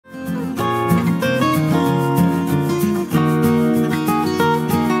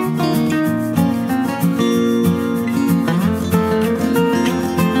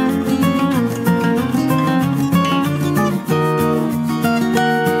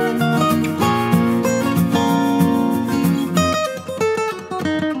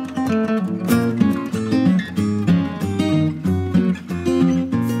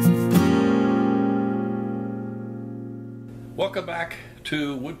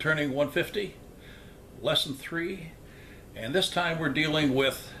Woodturning 150, lesson 3, and this time we're dealing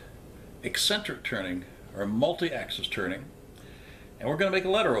with eccentric turning or multi-axis turning, and we're going to make a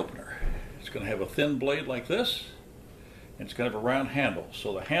letter opener. It's going to have a thin blade like this, and it's going to have a round handle.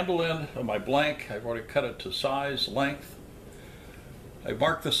 So the handle end of my blank, I've already cut it to size, length. I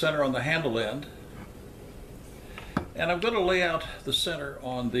marked the center on the handle end, and I'm going to lay out the center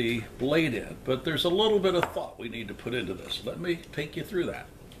on the blade end, but there's a little bit of thought we need to put into this. Let me take you through that.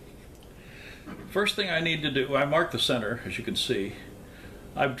 First thing I need to do, I marked the center, as you can see.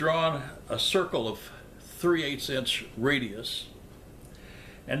 I've drawn a circle of 3/8 inch radius,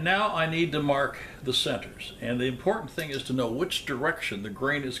 and now I need to mark the centers. And the important thing is to know which direction the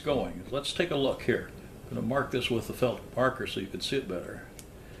grain is going. Let's take a look here. I'm going to mark this with the felt marker so you can see it better.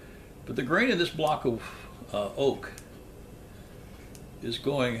 But the grain in this block of oak is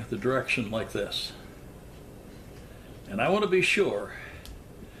going the direction like this. And I want to be sure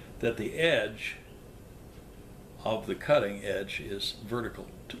that the edge of the cutting edge is vertical.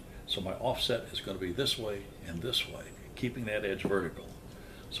 So my offset is going to be this way and this way, keeping that edge vertical.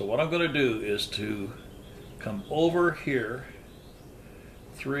 So what I'm going to do is to come over here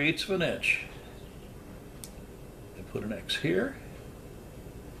 3/8 of an inch and put an X here,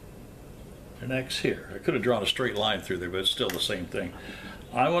 an X here. I could have drawn a straight line through there, but it's still the same thing.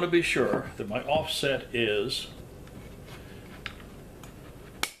 I want to be sure that my offset is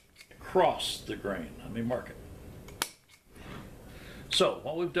across the grain. Let me mark it. So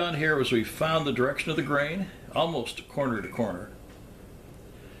what we've done here is we've found the direction of the grain, almost corner to corner.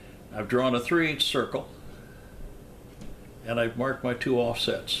 I've drawn a 3/8 circle, and I've marked my two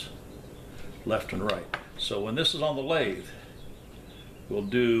offsets, left and right. So when this is on the lathe, we'll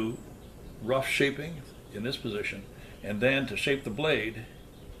do rough shaping in this position, and then to shape the blade,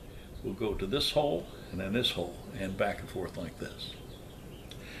 we'll go to this hole and then this hole and back and forth like this.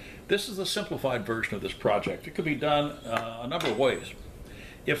 This is the simplified version of this project. It could be done a number of ways.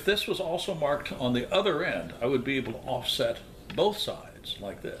 If this was also marked on the other end, I would be able to offset both sides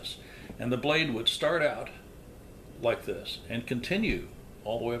like this, and the blade would start out like this and continue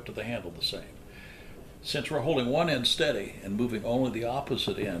all the way up to the handle the same. Since we're holding one end steady and moving only the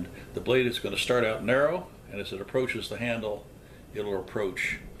opposite end, the blade is going to start out narrow, and as it approaches the handle, it'll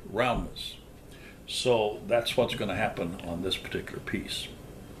approach roundness. So that's what's going to happen on this particular piece.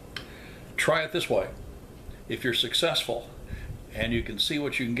 Try it this way. If you're successful and you can see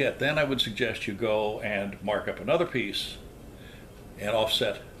what you can get, then I would suggest you go and mark up another piece and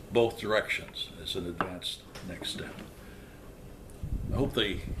offset both directions as an advanced next step. I hope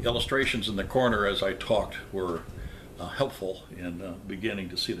the illustrations in the corner as I talked were helpful in beginning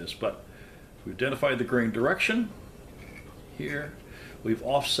to see this. But we've identified the grain direction here. We've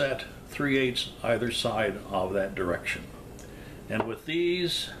offset 3/8 either side of that direction. And with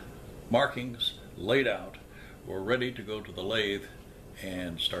these markings laid out, we're ready to go to the lathe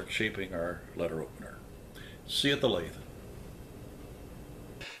and start shaping our letter opener. See you at the lathe.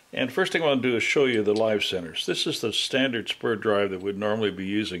 And first thing I want to do is show you the live centers. This is the standard spur drive that we'd normally be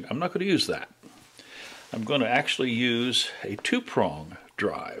using. I'm not going to use that. I'm going to actually use a 2-prong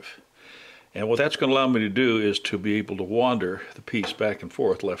drive. And what that's going to allow me to do is to be able to wander the piece back and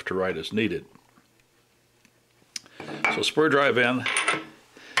forth left to right as needed. So spur drive in,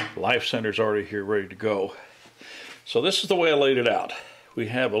 live center's already here ready to go. So this is the way I laid it out. We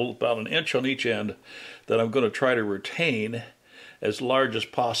have about an inch on each end that I'm going to try to retain as large as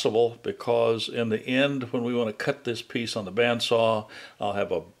possible, because in the end, when we want to cut this piece on the bandsaw, I'll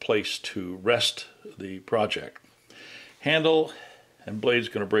have a place to rest the project. Handle and blade's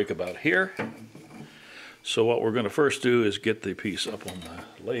going to break about here. So what we're going to first do is get the piece up on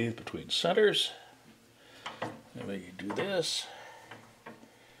the lathe between centers. Let me do this.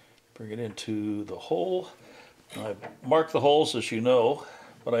 Bring it into the hole. I've marked the holes, as you know,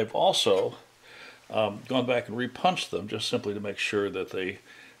 but I've also gone back and repunched them just simply to make sure that they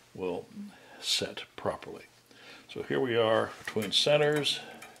will set properly. So here we are between centers.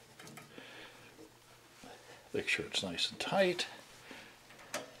 Make sure it's nice and tight.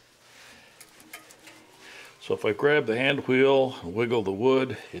 So if I grab the hand wheel and wiggle the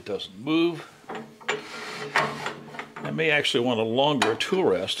wood, it doesn't move. I may actually want a longer tool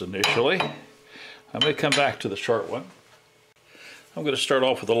rest initially. I may come back to the short one. I'm going to start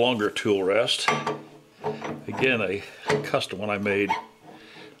off with a longer tool rest. Again, a custom one I made.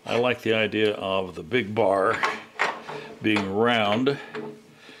 I like the idea of the big bar being round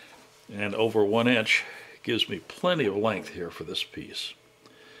and over 1 inch. Gives me plenty of length here for this piece.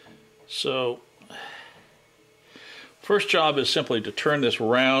 So first job is simply to turn this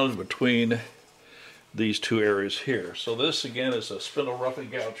round between these two areas here. So this again is a spindle roughing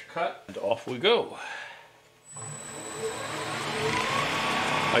gouge cut, and off we go.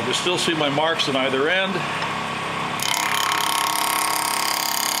 I can still see my marks on either end.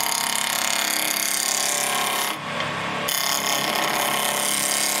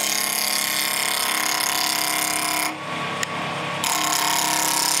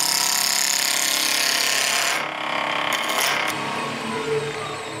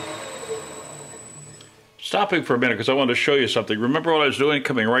 Stopping for a minute because I wanted to show you something. Remember what I was doing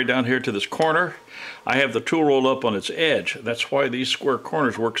coming right down here to this corner? I have the tool rolled up on its edge. That's why these square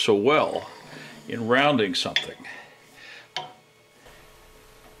corners work so well in rounding something.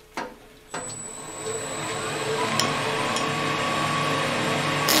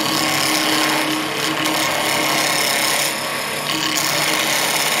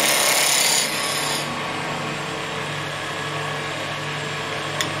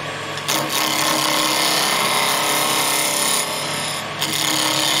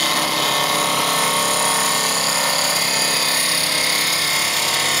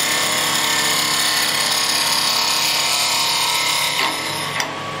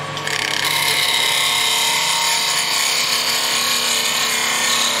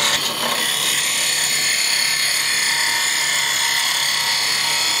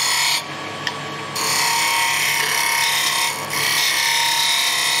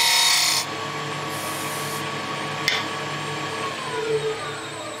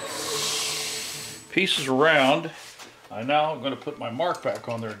 Pieces around. I now am going to put my mark back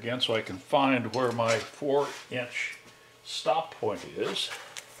on there again so I can find where my 4-inch stop point is.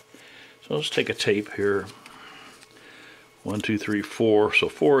 So let's take a tape here. 1, 2, 3, 4. So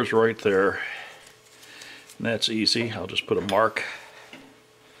 4 is right there. And that's easy. I'll just put a mark.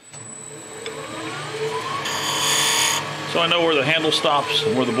 So I know where the handle stops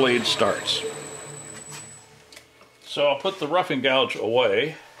and where the blade starts. So I'll put the roughing gouge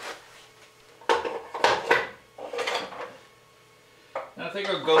away. I think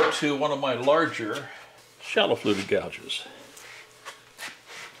I'll go to one of my larger shallow fluted gouges.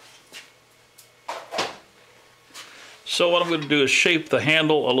 So what I'm going to do is shape the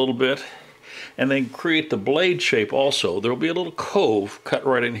handle a little bit and then create the blade shape also. There will be a little cove cut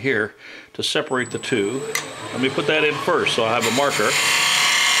right in here to separate the two. Let me put that in first so I'll have a marker.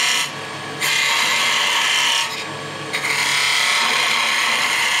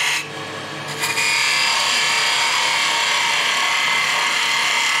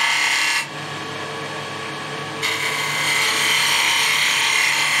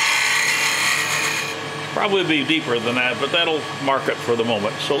 Probably be deeper than that, but that'll mark it for the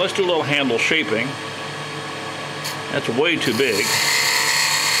moment. So let's do a little handle shaping. That's way too big.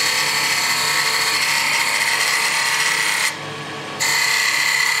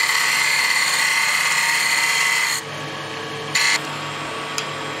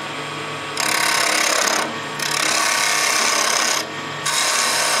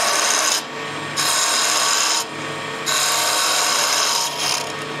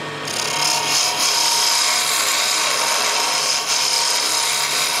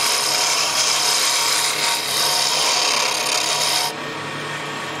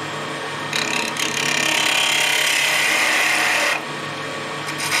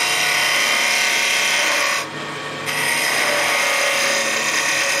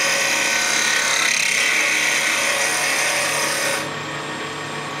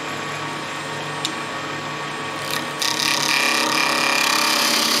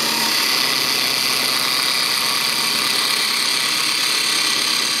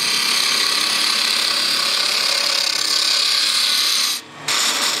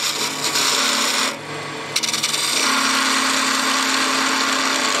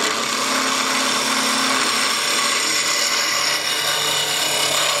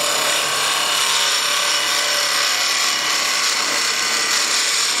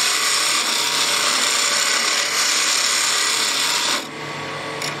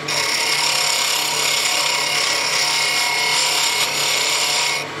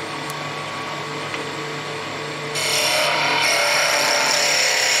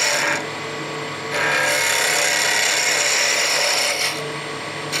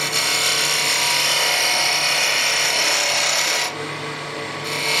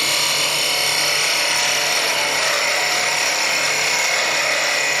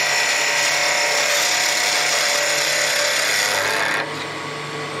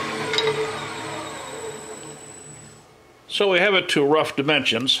 So we have it to rough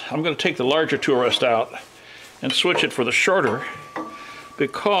dimensions. I'm going to take the larger tool rest out and switch it for the shorter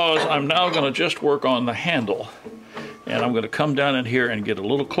because I'm now going to just work on the handle. And I'm going to come down in here and get a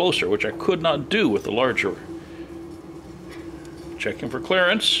little closer, which I could not do with the larger. Checking for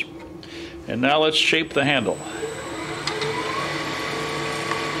clearance. And now let's shape the handle.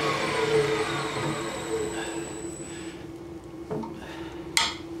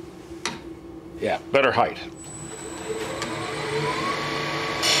 Yeah, better height.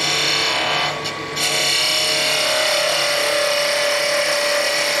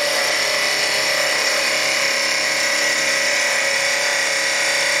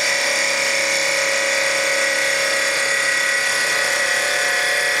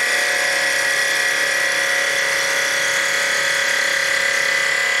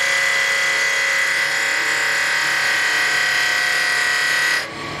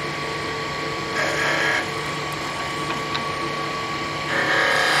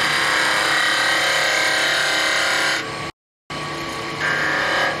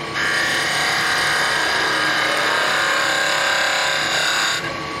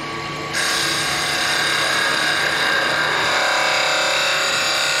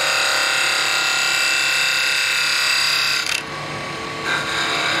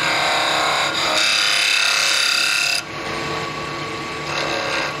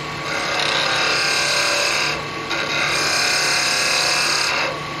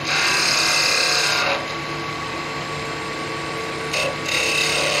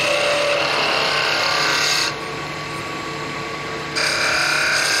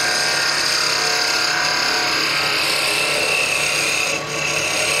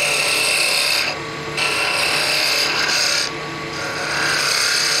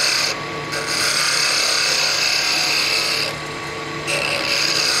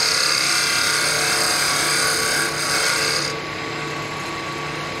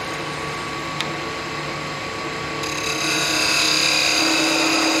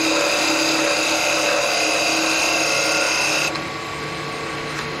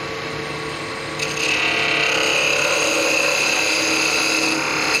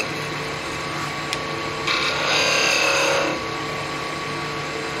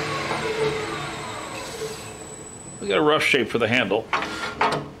 We got a rough shape for the handle.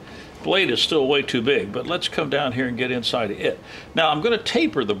 Blade is still way too big, but let's come down here and get inside it. Now I'm going to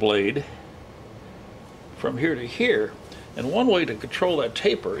taper the blade from here to here, and one way to control that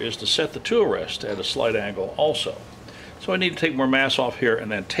taper is to set the tool rest at a slight angle also. So I need to take more mass off here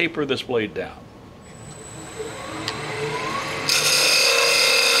and then taper this blade down.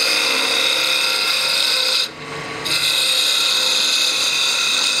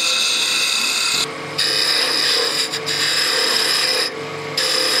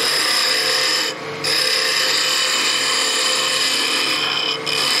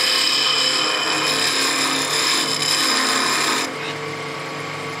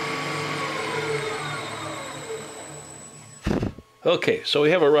 Okay, so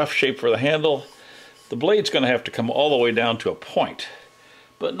we have a rough shape for the handle. The blade's going to have to come all the way down to a point,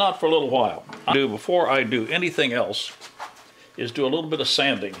 but not for a little while. Before I do anything else is do a little bit of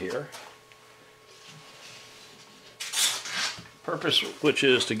sanding here. Purpose which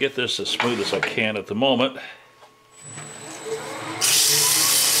is to get this as smooth as I can at the moment.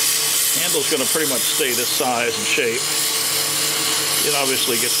 Handle's going to pretty much stay this size and shape. It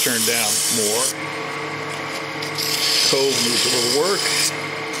obviously gets turned down more. Cove needs a little work.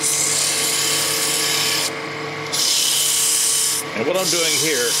 And what I'm doing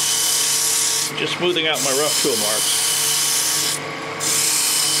here, just smoothing out my rough tool marks.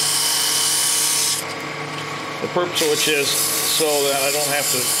 The purpose of which is so that I don't have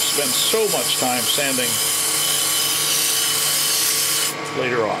to spend so much time sanding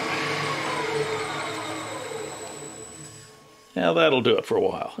later on. Now that'll do it for a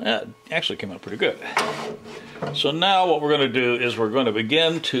while. It actually came out pretty good. So now what we're going to do is we're going to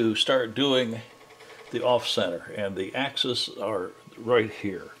begin to start doing the off center, and the axes are right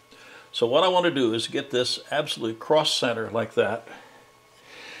here. So what I want to do is get this absolutely cross center like that,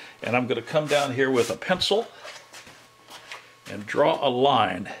 and I'm going to come down here with a pencil and draw a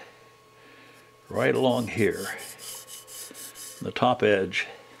line right along here, the top edge,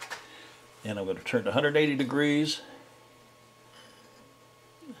 and I'm going to turn to 180 degrees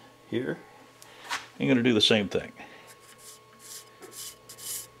here. I'm going to do the same thing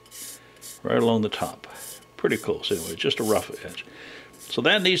right along the top, pretty close anyway, just a rough edge. So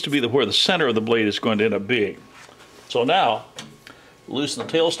that needs to be where the center of the blade is going to end up being. So now loosen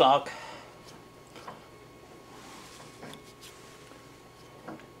the tailstock,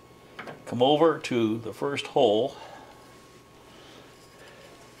 come over to the first hole,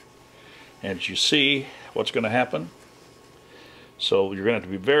 and as you see what's going to happen. So you're going to have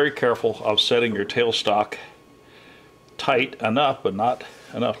to be very careful of setting your tailstock tight enough, but not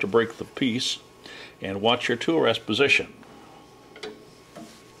enough to break the piece. And watch your tool rest position.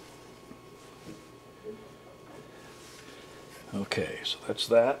 Okay, so that's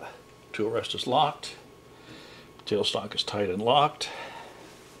that. Tool rest is locked. Tailstock is tight and locked.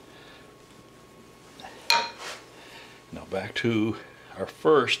 Now back to our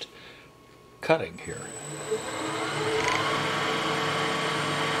first cutting here.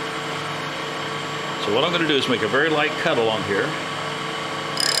 So what I'm going to do is make a very light cut along here.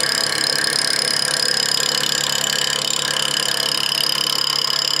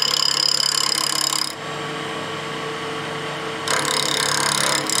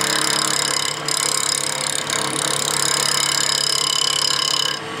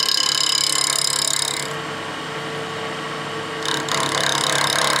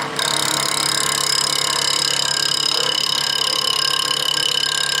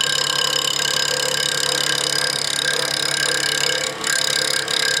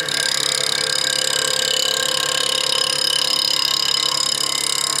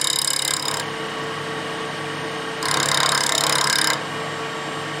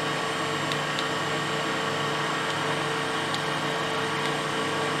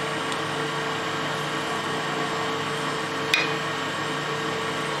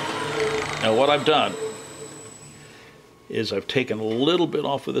 Now what I've done is I've taken a little bit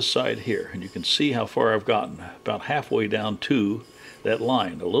off of this side here, and you can see how far I've gotten, about halfway down to that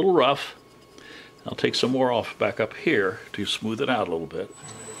line. A little rough. I'll take some more off back up here to smooth it out a little bit.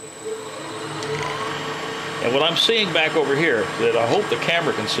 And what I'm seeing back over here, that I hope the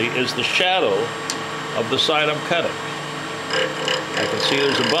camera can see, is the shadow of the side I'm cutting. I can see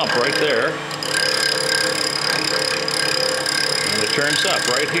there's a bump right there. And it turns up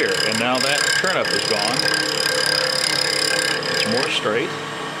right here. And now that turn up is gone. It's more straight.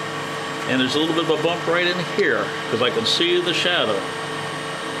 And there's a little bit of a bump right in here, because I can see the shadow.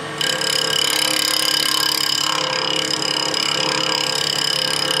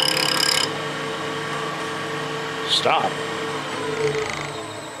 Stop.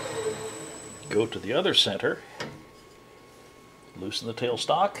 Go to the other center. Loosen the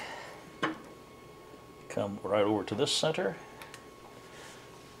tailstock. Come right over to this center.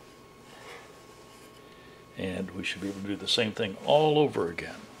 And we should be able to do the same thing all over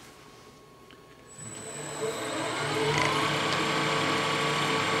again.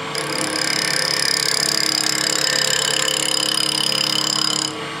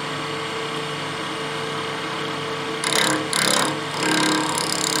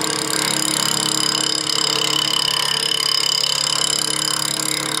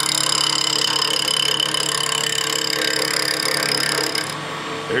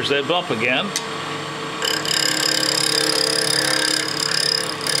 There's that bump again.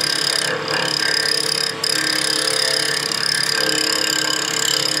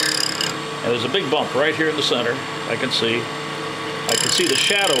 And there's a big bump right here in the center. I can see the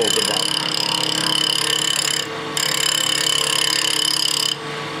shadow of the bump.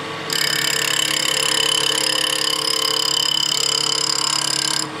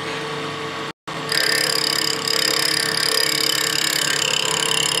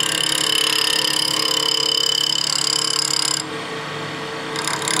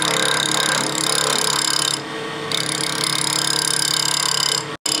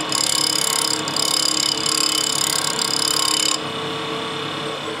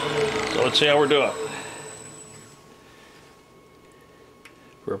 Let's see how we're doing.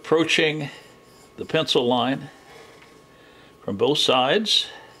 We're approaching the pencil line from both sides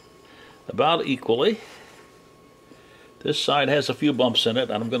about equally. This side has a few bumps in it,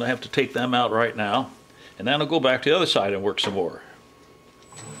 and I'm going to have to take them out right now. And then I'll go back to the other side and work some more.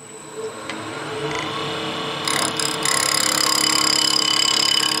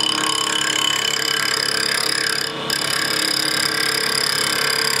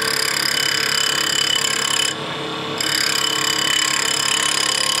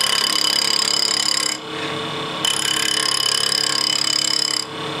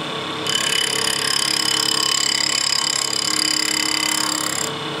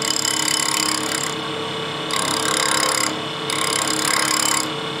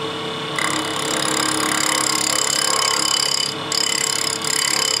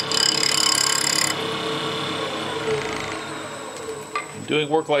 Doing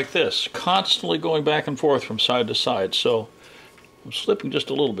work like this, constantly going back and forth from side to side. So I'm slipping just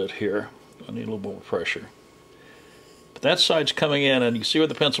a little bit here. I need a little more pressure. But that side's coming in, and you see where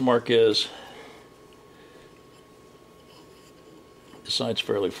the pencil mark is. This side's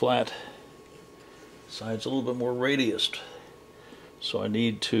fairly flat. This side's a little bit more radiused. So I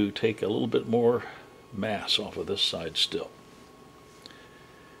need to take a little bit more mass off of this side still.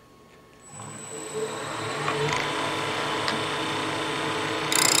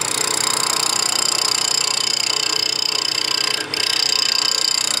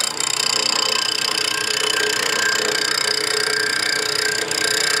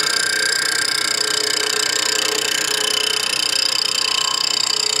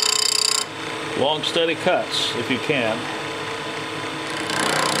 Long, steady cuts if you can.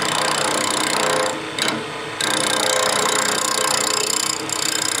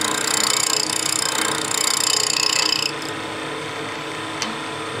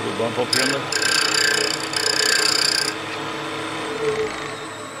 Little bump up here in the...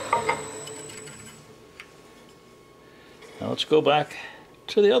 Now let's go back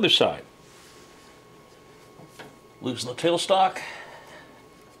to the other side. Loosen the tailstock.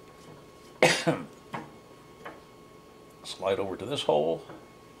 Slide over to this hole.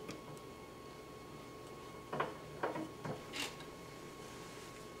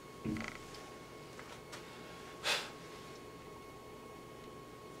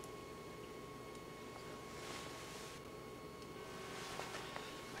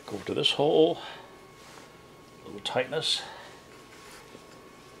 Back over to this hole. A little tightness.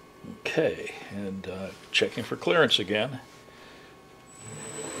 Okay, and checking for clearance again.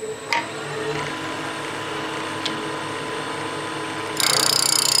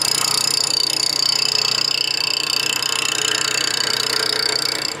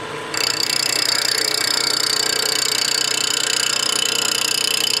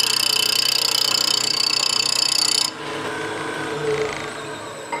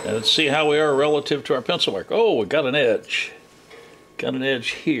 And let's see how we are relative to our pencil mark. Oh, we got an edge. Got an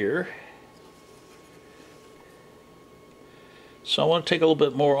edge here. So I want to take a little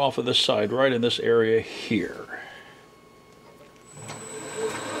bit more off of this side, right in this area here.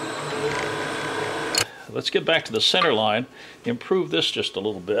 Let's get back to the center line, improve this just a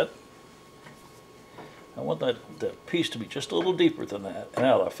little bit. I want that piece to be just a little deeper than that.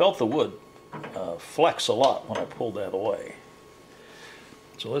 Now, I felt the wood flex a lot when I pulled that away.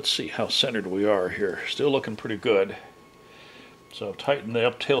 So let's see how centered we are here. Still looking pretty good. So tighten the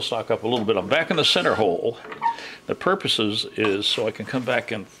tailstock up a little bit. I'm back in the center hole. The purpose is so I can come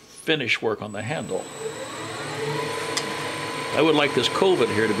back and finish work on the handle. I would like this covert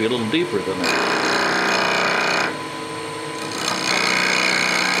here to be a little deeper than that.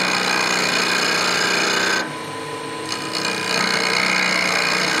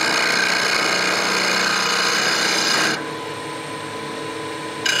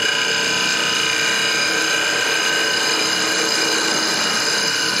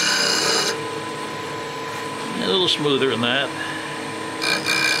 A little smoother than that.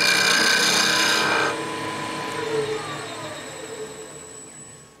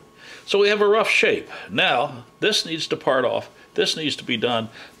 So we have a rough shape. Now, this needs to part off. This needs to be done.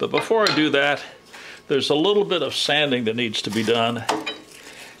 But before I do that, there's a little bit of sanding that needs to be done.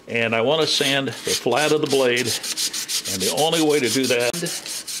 And I want to sand the flat of the blade. And the only way to do that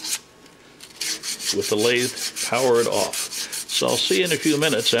with the lathe powered off. So I'll see you in a few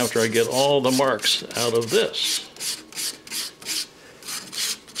minutes after I get all the marks out of this.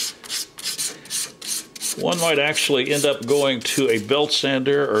 One might actually end up going to a belt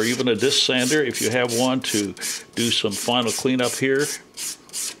sander or even a disc sander if you have one to do some final cleanup here.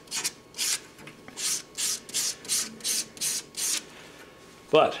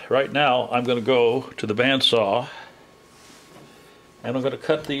 But right now I'm going to go to the bandsaw and I'm going to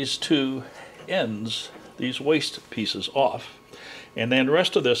cut these two ends, these waste pieces off. And then the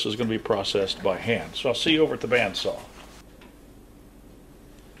rest of this is going to be processed by hand. So I'll see you over at the bandsaw.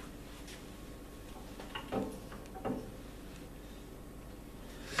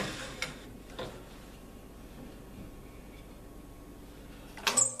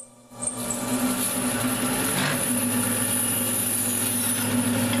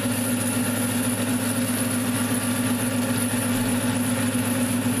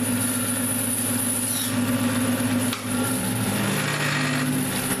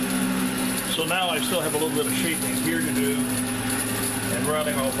 So now I still have a little bit of shaping here to do and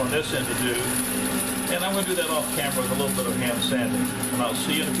rounding off on this end to do. And I'm going to do that off camera with a little bit of hand sanding. And I'll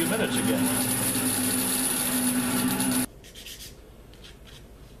see you in a few minutes again.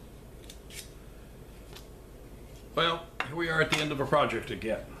 Well, here we are at the end of a project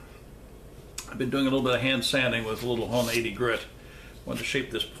again. I've been doing a little bit of hand sanding with a little 180 grit. Wanted to shape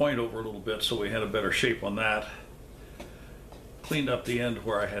this point over a little bit so we had a better shape on that. Cleaned up the end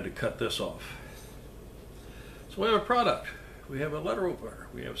where I had to cut this off. So we have a product. We have a letter opener.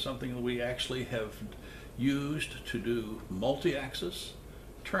 We have something that we actually have used to do multi-axis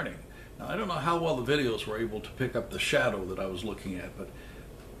turning. Now, I don't know how well the videos were able to pick up the shadow that I was looking at, but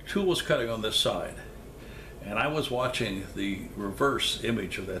the tool was cutting on this side, and I was watching the reverse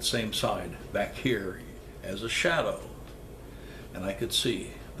image of that same side back here as a shadow, and I could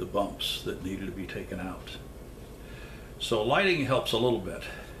see the bumps that needed to be taken out. So lighting helps a little bit.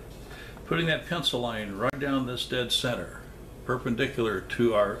 Putting that pencil line right down this dead center, perpendicular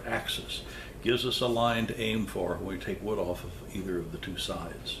to our axis, gives us a line to aim for when we take wood off of either of the two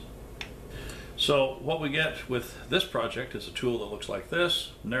sides. So what we get with this project is a tool that looks like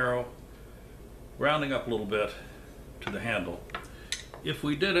this, narrow, rounding up a little bit to the handle. If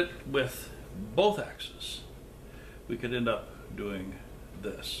we did it with both axes, we could end up doing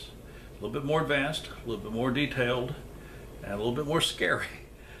this. A little bit more advanced, a little bit more detailed, and a little bit more scary,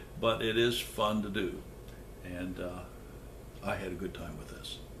 but it is fun to do. And I had a good time with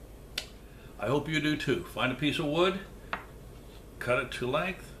this. I hope you do too. Find a piece of wood, cut it to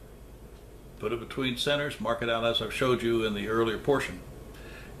length, put it between centers, mark it out as I've showed you in the earlier portion,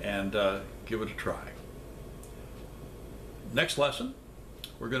 and give it a try. Next lesson,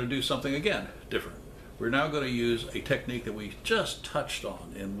 we're going to do something again different. We're now going to use a technique that we just touched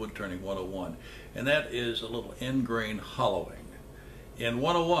on in Woodturning 101, and that is a little end grain hollowing. In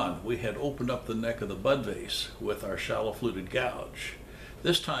 101, we had opened up the neck of the bud vase with our shallow fluted gouge.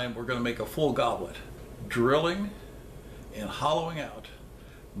 This time we're going to make a full goblet, drilling and hollowing out,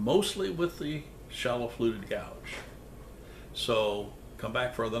 mostly with the shallow fluted gouge. So come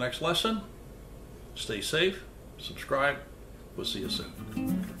back for the next lesson. Stay safe, subscribe. We'll see you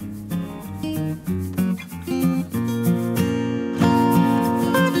soon.